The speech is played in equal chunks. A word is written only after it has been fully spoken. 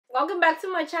Welcome back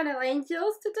to my channel,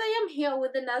 Angels. Today I'm here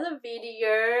with another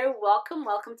video. Welcome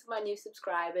to my new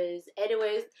subscribers.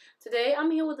 Anyways, today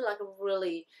I'm here with like a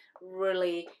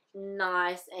really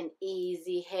nice and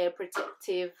easy hair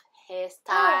protective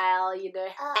hairstyle,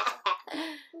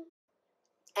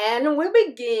 And we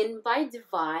begin by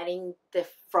dividing the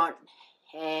front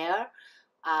hair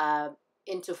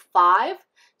into 5.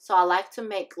 So I like to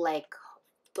make like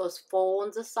those 4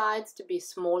 on the sides to be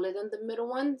smaller than the middle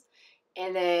ones.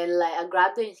 And then like I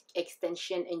grab the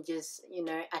extension and just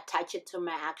attach it to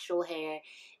my actual hair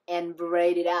and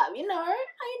braid it up.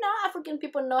 African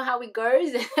people know how it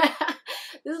goes. This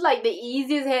is like the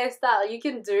easiest hairstyle you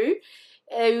can do.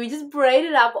 We just braid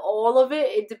it up, all of it.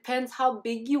 It depends how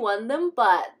big you want them,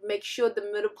 but make sure the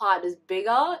middle part is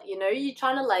bigger. You're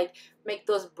trying to like make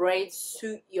those braids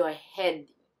suit your head.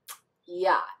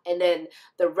 Yeah, and then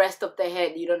the rest of the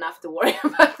head, you don't have to worry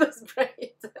about those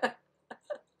braids.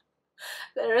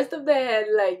 The rest of the head,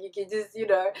 like, you can just,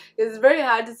 it's very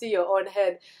hard to see your own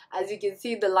head. As you can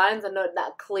see, the lines are not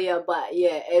that clear, but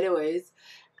yeah, anyways,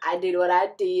 I did what I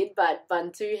did. But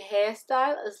Bantu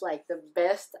hairstyle is like the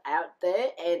best out there,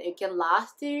 and it can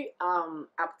last you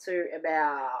up to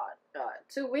about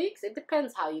 2 weeks. It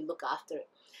depends how you look after it.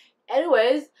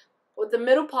 Anyways, with the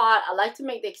middle part, I like to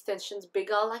make the extensions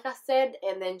bigger, like I said,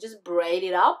 and then just braid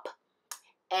it up.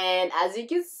 And as you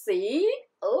can see,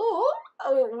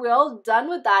 we're all done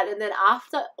with that. And then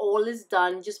after all is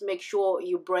done, just make sure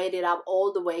you braid it up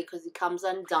all the way, because it comes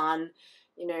undone,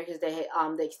 because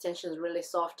the extension is really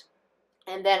soft.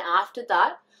 And then after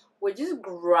that, we just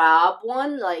grab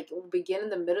one, like we'll begin in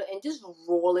the middle and just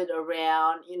roll it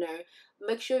around.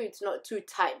 Make sure it's not too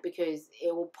tight, because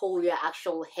it will pull your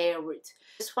actual hair root.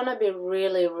 Just want to be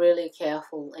really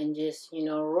careful and just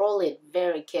roll it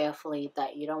very carefully,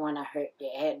 that you don't want to hurt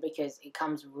your head, because it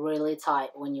comes really tight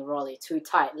when you roll it too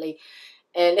tightly.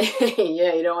 And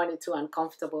yeah, you don't want it too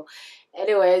uncomfortable.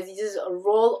 Anyways, you just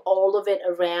roll all of it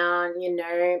around,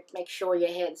 make sure your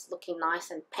head's looking nice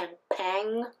and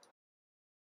pang.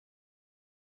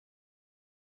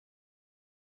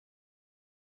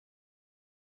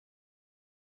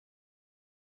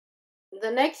 The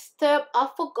next step, I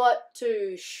forgot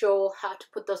to show how to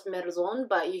put those metals on,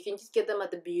 but you can just get them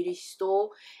at the beauty store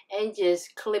and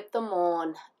just clip them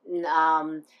on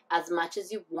as much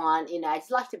as you want. I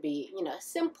just like to be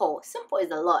simple. Simple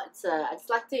is a lot, so I just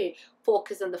like to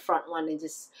focus on the front one and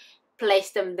just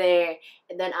place them there.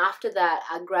 And then after that,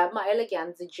 I grab my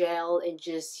eleganza gel and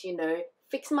just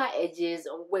fix my edges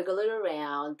or wiggle it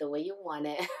around the way you want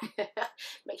it.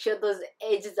 Make sure those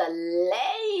edges are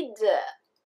laid.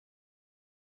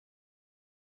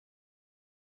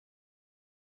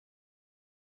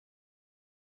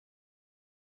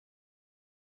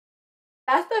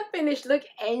 That's the finished look,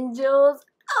 Angels.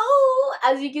 Oh,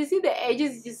 as you can see, the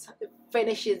edges just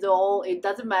finishes all. It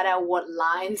doesn't matter what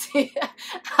lines,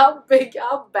 how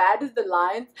bad is the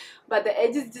lines, but the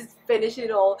edges just finish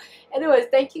it all. Anyways,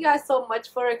 thank you guys so much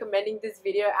for recommending this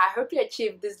video. I hope you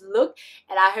achieved this look,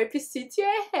 and I hope you suit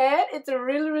your head. It's a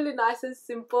really nice and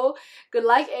simple. Good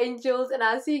luck, Angels, and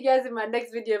I'll see you guys in my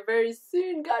next video very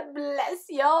soon. God bless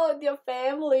y'all and your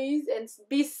families, and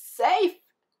be safe.